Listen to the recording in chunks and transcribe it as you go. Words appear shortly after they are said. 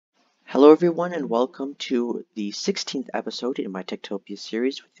Hello everyone and welcome to the 16th episode in my Tektopia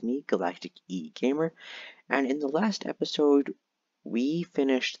series with me, Galactic E Gamer. And in the last episode, we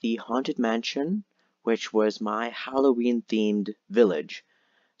finished the Haunted Mansion, which was my Halloween themed village.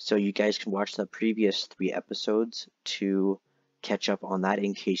 So you guys can watch the previous 3 episodes to catch up on that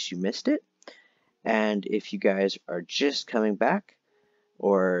in case you missed it. And if you guys are just coming back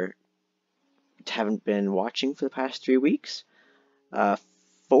or haven't been watching for the past 3 weeks,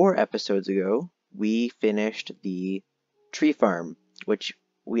 4 episodes ago, we finished the tree farm, which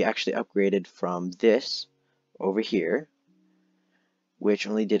we actually upgraded from this over here, which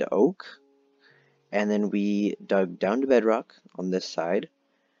only did oak, and then we dug down to bedrock on this side,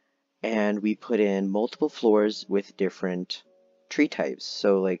 and we put in multiple floors with different tree types.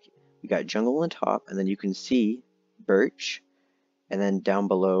 So like we got jungle on the top, and then you can see birch, and then down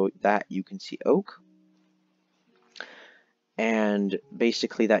below that you can see oak. And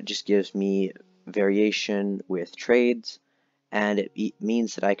basically that just gives me variation with trades, and it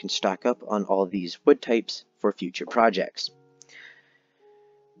means that I can stock up on all these wood types for future projects.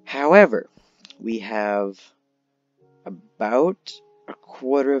 However, we have about a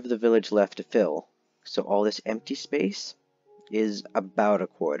quarter of the village left to fill, so all this empty space is about a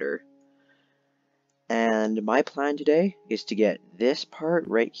quarter. And my plan today is to get this part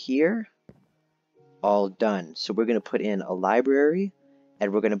right here all done. So we're going to put in a library,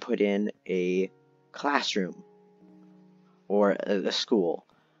 and we're going to put in a classroom or a school,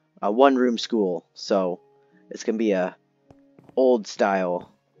 a one-room school. So it's going to be a old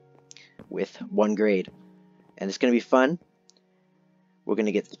style with 1 grade, and it's going to be fun. We're going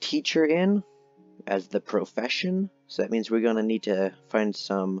to get the teacher in as the profession, so that means we're going to need to find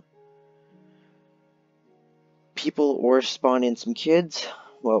some people or spawn in some kids.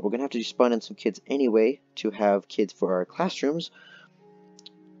 Well, we're going to have to spawn in some kids anyway to have kids for our classrooms,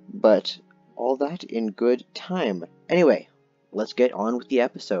 but all that in good time. Anyway, let's get on with the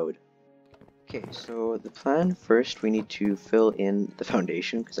episode. Okay, so the plan first, we need to fill in the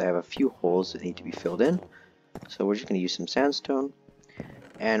foundation because I have a few holes that need to be filled in. So we're just going to use some sandstone.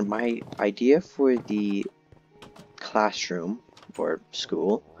 And my idea for the classroom or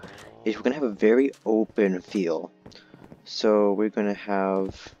school is we're going to have a very open feel. So we're going to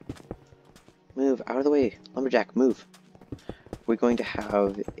have, move out of the way, lumberjack, move. We're going to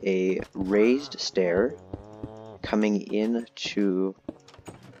have a raised stair coming into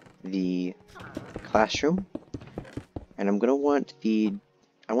the classroom, and I'm going to want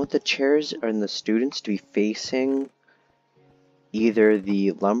I want the chairs and the students to be facing either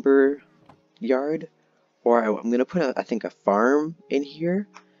the lumber yard, or I'm going to put I think a farm in here,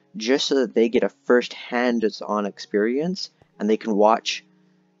 just so that they get a first hands-on experience and they can watch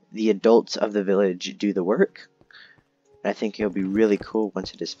the adults of the village do the work. And I think it'll be really cool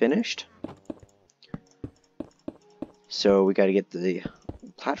once it is finished. So we got to get the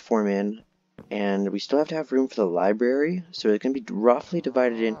platform in, and we still have to have room for the library, so it's going to be roughly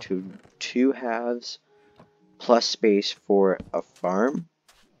divided into 2 halves plus space for a farm.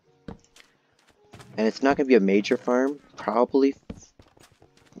 And it's not going to be a major farm, probably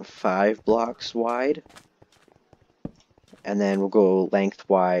 5 blocks wide, and then we'll go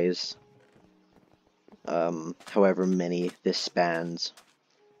lengthwise, however many this spans.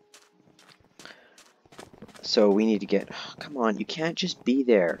 So we need to get, oh, come on, you can't just be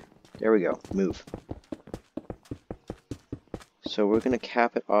there. There we go, move. So we're going to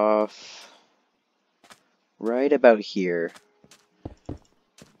cap it off right about here,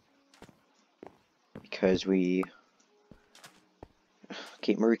 because we,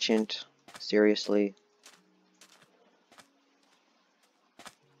 okay, merchant, seriously.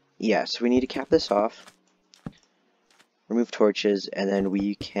 Yeah, so we need to cap this off, remove torches, and then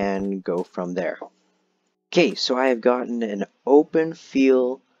we can go from there. Okay, so I have gotten an open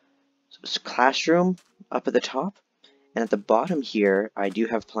feel classroom up at the top, and at the bottom here I do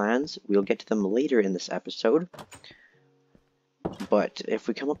have plans. We'll get to them later in this episode, but if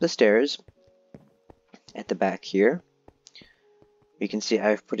we come up the stairs at the back here, we can see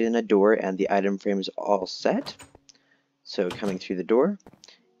I've put in a door and the item frame is all set. So coming through the door,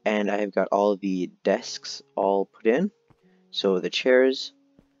 and I've got all the desks all put in, so the chairs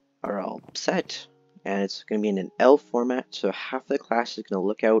are all set, and it's going to be in an L format, so half the class is going to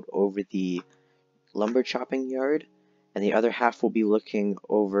look out over the lumber chopping yard, and the other half will be looking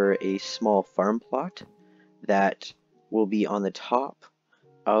over a small farm plot that will be on the top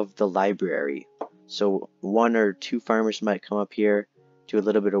of the library. So 1 or 2 farmers might come up here, do a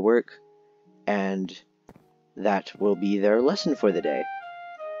little bit of work, and that will be their lesson for the day.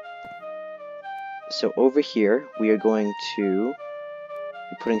 So over here we are going to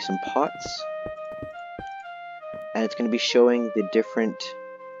We're putting some pots. And it's going to be showing the different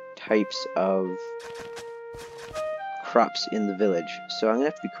types of crops in the village. So I'm going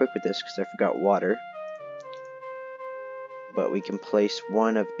to have to be quick with this because I forgot water. But we can place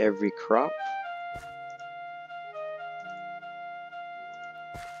one of every crop.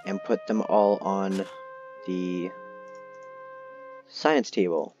 And put them all on the science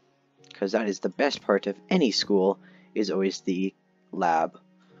table. Because that is the best part of any school, is always the lab.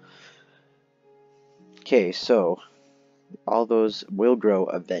 Okay, so all those will grow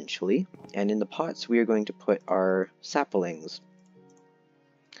eventually, and in the pots we are going to put our saplings.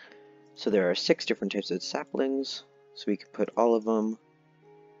 So there are 6 different types of saplings, so we can put all of them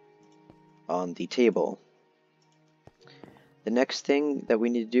on the table. The next thing that we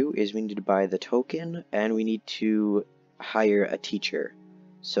need to do is we need to buy the token, and we need to hire a teacher.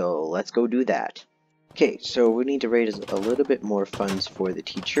 So let's go do that. Okay, so we need to raise a little bit more funds for the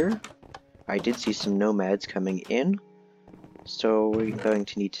teacher. I did see some nomads coming in, so we're going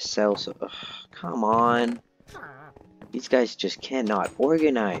to need to sell. So, come on, these guys just cannot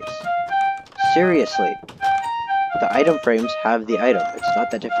organize. Seriously, the item frames have the item. It's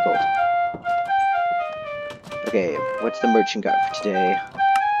not that difficult. Okay, what's the merchant got for today?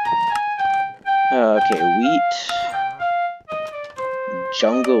 Okay, wheat,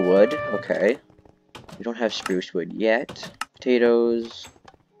 jungle wood. Okay, we don't have spruce wood yet. Potatoes.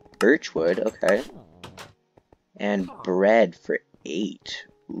 Birch wood, okay. And bread for 8.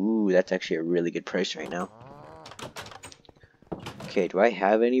 Ooh, that's actually a really good price right now. Okay, do I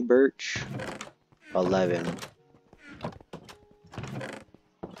have any birch? 11.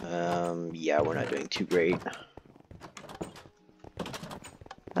 Yeah, we're not doing too great.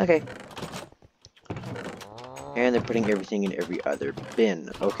 Okay. And they're putting everything in every other bin.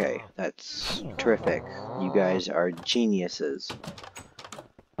 Okay, that's terrific. You guys are geniuses.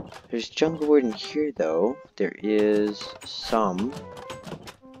 There's jungle wood in here, though. There is some.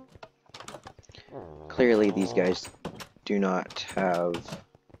 Clearly, these guys do not have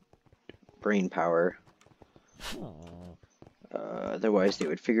brain power. Otherwise, they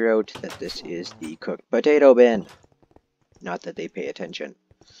would figure out that this is the cooked potato bin. Not that they pay attention.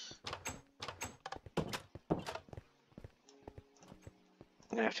 I'm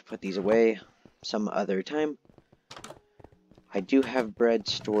gonna have to put these away some other time. I do have bread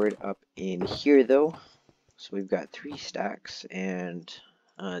stored up in here, though. So we've got 3 stacks, and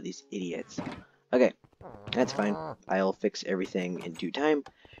these idiots. Okay, that's fine. I'll fix everything in due time.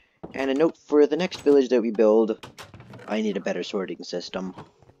 And a note for the next village that we build, I need a better sorting system.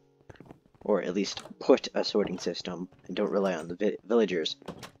 Or at least put a sorting system, and don't rely on the villagers.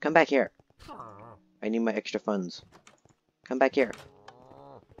 Come back here. I need my extra funds. Come back here.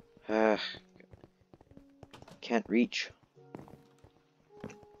 Can't reach.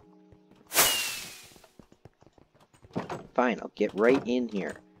 Fine, I'll get right in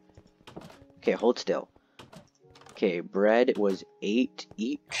here. Okay, hold still. Okay, bread was 8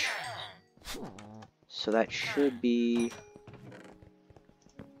 each. So that should be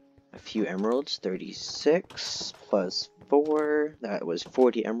a few emeralds. 36 plus 4. That was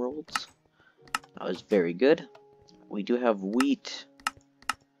 40 emeralds. That was very good. We do have wheat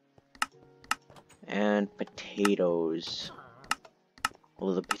and potatoes.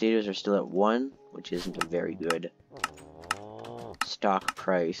 Although the potatoes are still at 1, which isn't a very good stock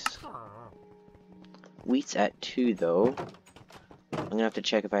price. Wheat's at 2, though. I'm gonna have to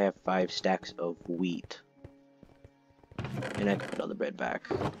check if I have 5 stacks of wheat. And I can put all the bread back.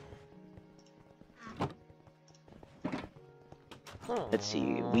 Let's see,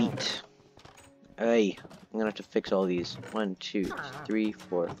 wheat. Hey, I'm gonna have to fix all these. 1, 2, 3,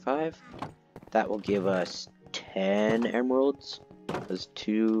 4, 5. That will give us 10 emeralds. That's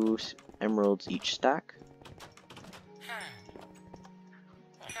 2 emeralds each stack.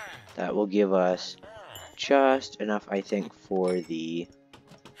 That will give us just enough, I think, for the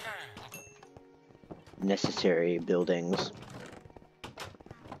necessary buildings.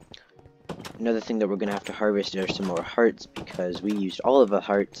 Another thing that we're going to have to harvest are some more hearts, because we used all of the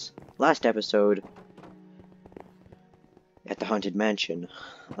hearts last episode at the Haunted Mansion.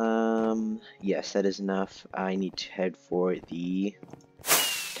 Yes, that is enough. I need to head for the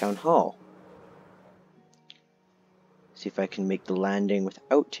Town Hall. See if I can make the landing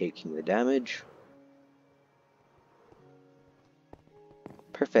without taking the damage.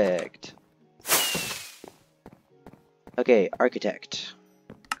 Perfect. Okay, architect.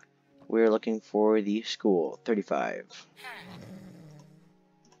 We're looking for the school. 35.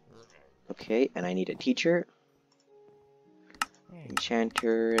 Okay, and I need a teacher.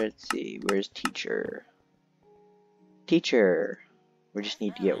 Enchanter, let's see, where's teacher? Teacher! We just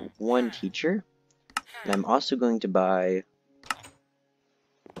need to get one teacher. And I'm also going to buy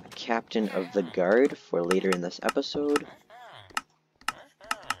a captain of the guard for later in this episode.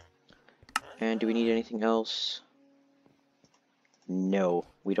 And do we need anything else? No,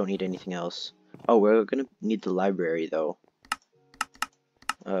 we don't need anything else. Oh, we're gonna need the library though.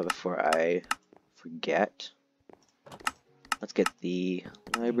 Before I forget. Let's get the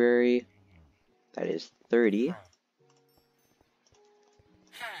library. That is 30. Here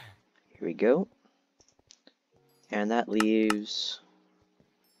we go. And that leaves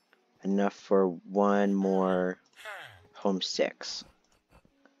enough for one more home 6.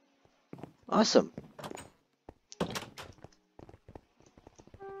 Awesome.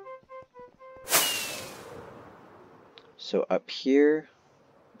 So up here,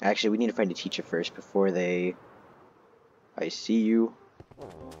 actually we need to find a teacher first before they... I see you.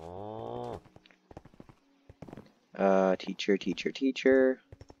 Teacher.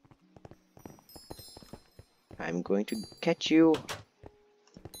 I'm going to catch you.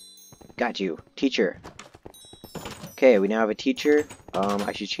 Got you. Teacher. Okay, we now have a teacher.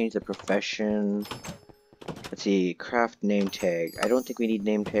 I should change the profession. Let's see, craft name tag. I don't think we need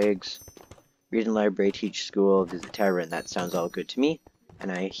name tags. Read in library, teach school, visit tavern. That sounds all good to me.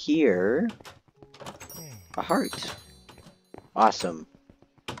 And I hear a heart. Awesome.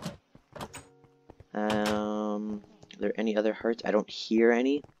 Are there any other hearts? I don't hear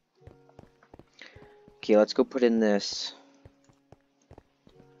any. Okay, let's go put in this.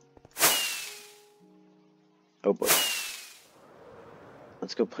 Oh boy.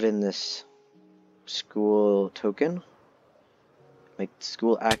 Let's go put in this school token. Make the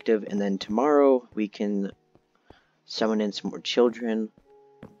school active, and then tomorrow we can summon in some more children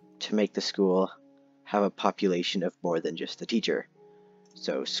to make the school have a population of more than just the teacher.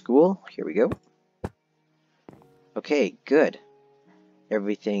 So school, here we go. Okay, good.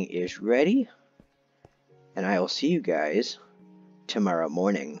 Everything is ready, and I will see you guys tomorrow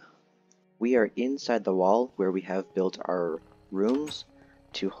morning. We are inside the wall where we have built our rooms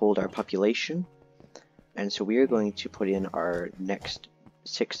to hold our population, and so we are going to put in our next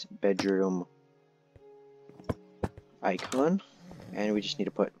 6-bedroom icon, and we just need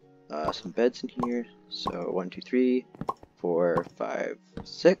to put some beds in here. So 1, 2, 3, 4, 5,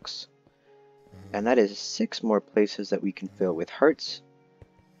 6, and that is 6 more places that we can fill with hearts.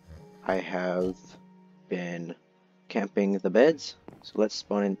 I have been camping the beds, so let's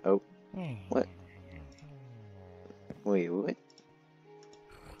spawn in. Oh, what? Wait, what?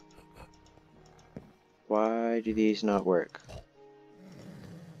 Why do these not work?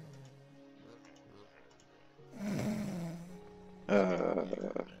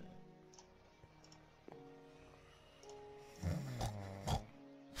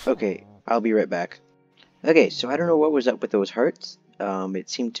 Okay, I'll be right back. Okay, so I don't know what was up with those hearts. It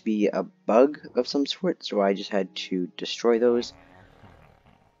seemed to be a bug of some sort, so I just had to destroy those.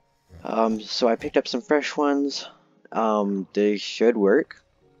 So I picked up some fresh ones. They should work,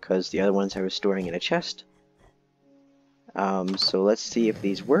 because the other ones I was storing in a chest. So let's see if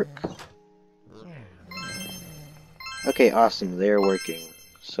these work. Okay, awesome, they're working.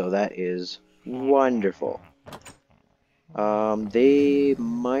 So that is wonderful. They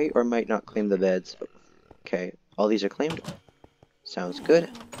might or might not claim the beds. Okay, all these are claimed. Sounds good.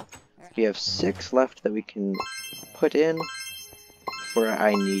 We have 6 left that we can put in before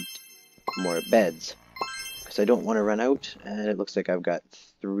I need more beds, because I don't want to run out, and it looks like I've got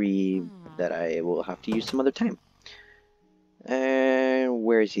 3 that I will have to use some other time. And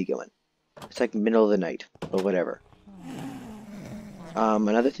where is he going? It's like middle of the night, but whatever.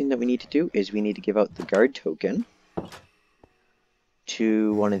 Another thing that we need to do is we need to give out the guard token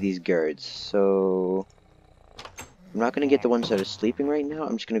to one of these guards. So I'm not going to get the ones that are sleeping right now.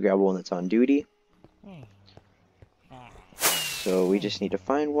 I'm just going to grab one that's on duty. So we just need to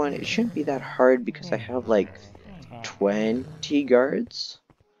find one. It shouldn't be that hard because I have like 20 guards.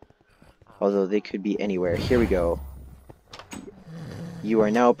 Although they could be anywhere. Here we go. You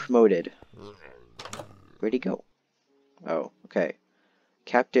are now promoted. Where'd he go? Oh, okay.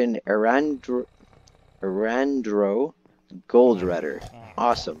 Captain Erandro Goldrudder.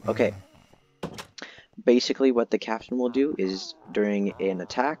 Awesome. Okay. Basically what the captain will do is during an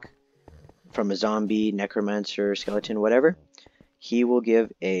attack from a zombie, necromancer, skeleton, whatever, he will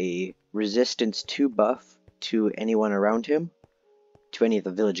give a resistance 2 buff to anyone around him, to any of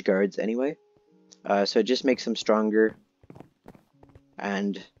the village guards anyway. So it just makes him stronger,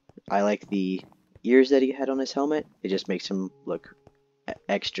 and I like the ears that he had on his helmet. It just makes him look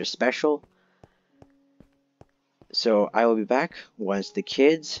extra special. So I will be back once the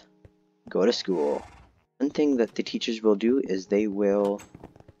kids go to school. One thing that the teachers will do is they will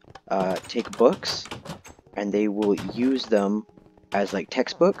take books and they will use them as like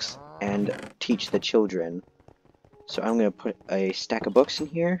textbooks and teach the children. So I'm going to put a stack of books in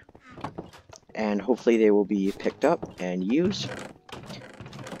here, and hopefully they will be picked up and used.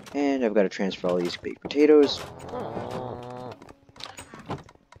 And I've got to transfer all these baked potatoes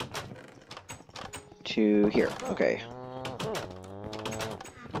to here. Okay.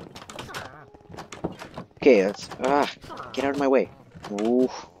 Okay, let's get out of my way. Ooh,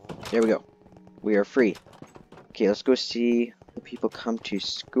 there we go. We are free. Okay, let's go see the people come to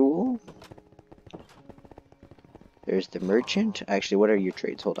school. There's the merchant. Actually, what are your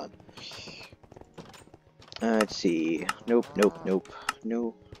trades? Hold on. Let's see. Nope, nope, nope.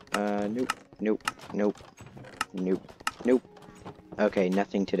 No. Nope, nope, nope. Nope, nope. Okay,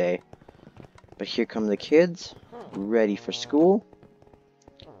 nothing today. But here come the kids, ready for school.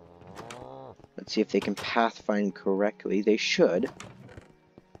 Let's see if they can pathfind correctly. They should.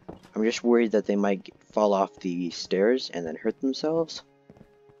 I'm just worried that they might fall off the stairs and then hurt themselves.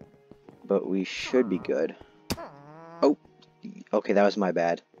 But we should be good. Oh, okay, that was my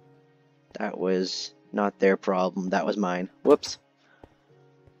bad. That was not their problem. That was mine. Whoops.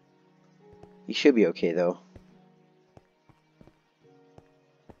 You should be okay, though.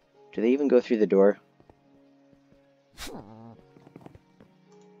 Do they even go through the door?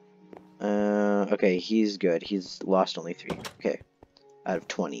 Okay, he's good. He's lost only 3. Okay, out of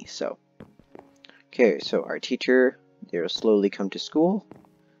 20, so. Okay, so our teacher, they'll slowly come to school.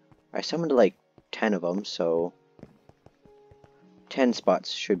 I summoned like 10 of them, so 10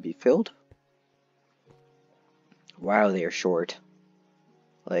 spots should be filled. Wow, they are short.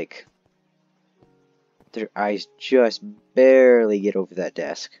 Like, their eyes just barely get over that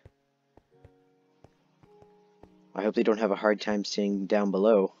desk. I hope they don't have a hard time sitting down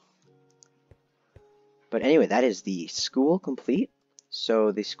below. But anyway, that is the school complete.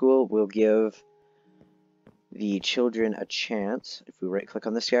 So the school will give the children a chance. If we right click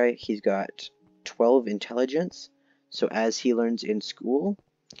on this guy, he's got 12 intelligence. So as he learns in school,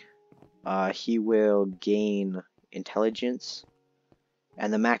 he will gain intelligence,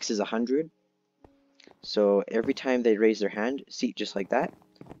 and the max is 100. So every time they raise their hand, see, just like that,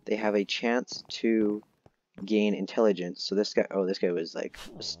 they have a chance to gain intelligence. So this guy, oh, this guy was like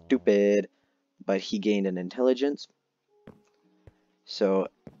stupid, but he gained an intelligence. So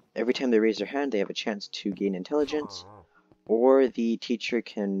every time they raise their hand, they have a chance to gain intelligence, or the teacher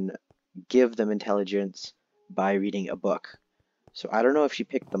can give them intelligence by reading a book. So I don't know if she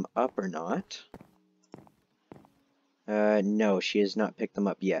picked them up or not. No, she has not picked them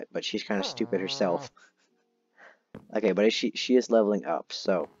up yet, but she's kind of stupid herself. Okay, but she is leveling up,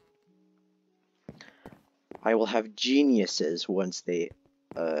 so I will have geniuses once they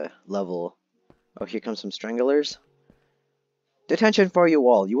level. Oh, here comes some stranglers. Detention for you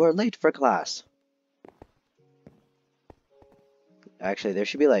all. You are late for class. Actually, there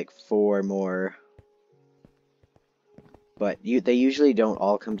should be like 4 more. But they usually don't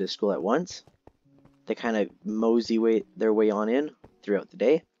all come to school at once. They kind of mosey their way on in throughout the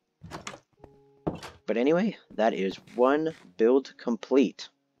day. But anyway, that is one build complete.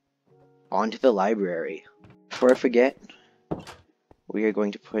 On to the library. Before I forget, we are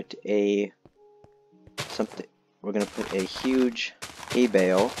going to put we're going to put a huge hay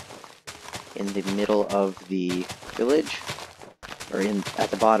bale in the middle of the village, or at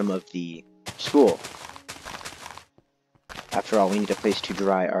the bottom of the school. After all, we need a place to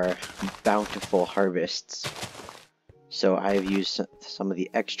dry our bountiful harvests. So I have used some of the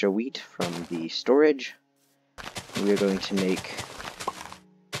extra wheat from the storage. We are going to make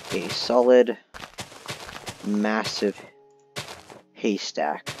a solid, massive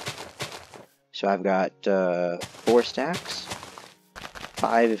haystack. So I've got 4 stacks,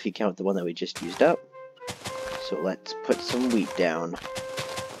 5 if you count the one that we just used up. So let's put some wheat down.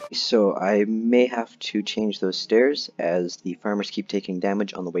 So I may have to change those stairs as the farmers keep taking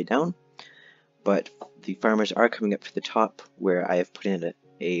damage on the way down. But the farmers are coming up to the top where I have put in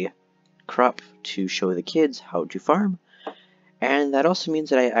a crop to show the kids how to farm. And that also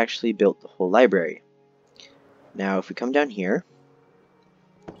means that I actually built the whole library. Now if we come down here,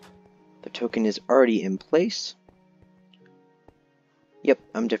 the token is already in place. Yep,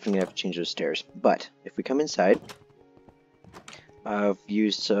 I'm definitely going to have to change those stairs. But if we come inside, I've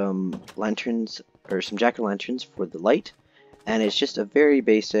used some lanterns, or some jack-o'-lanterns for the light, and it's just a very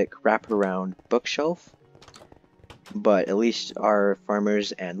basic wraparound bookshelf, but at least our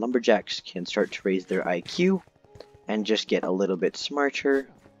farmers and lumberjacks can start to raise their IQ and just get a little bit smarter.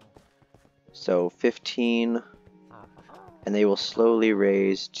 So 15, and they will slowly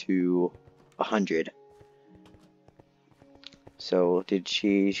raise to 100. So did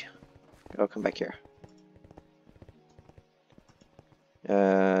she... Oh, come back here.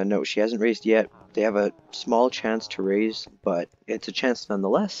 No, she hasn't raised yet. They have a small chance to raise, but it's a chance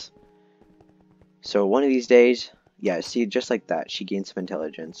nonetheless. So one of these days, yeah, see, just like that, she gains some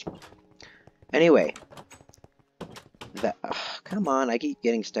intelligence. Anyway, come on, I keep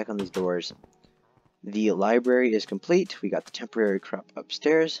getting stuck on these doors. The library is complete. We got the temporary crop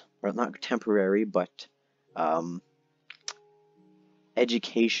upstairs. Well, not temporary, but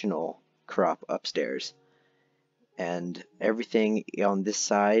educational crop upstairs. And everything on this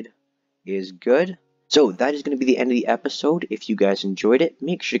side is good. So that is going to be the end of the episode. If you guys enjoyed it,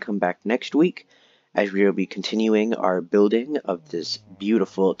 make sure to come back next week as we will be continuing our building of this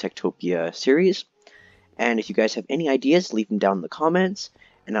beautiful Tektopia series. And if you guys have any ideas, leave them down in the comments,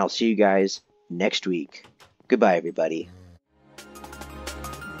 and I'll see you guys next week. Goodbye, everybody.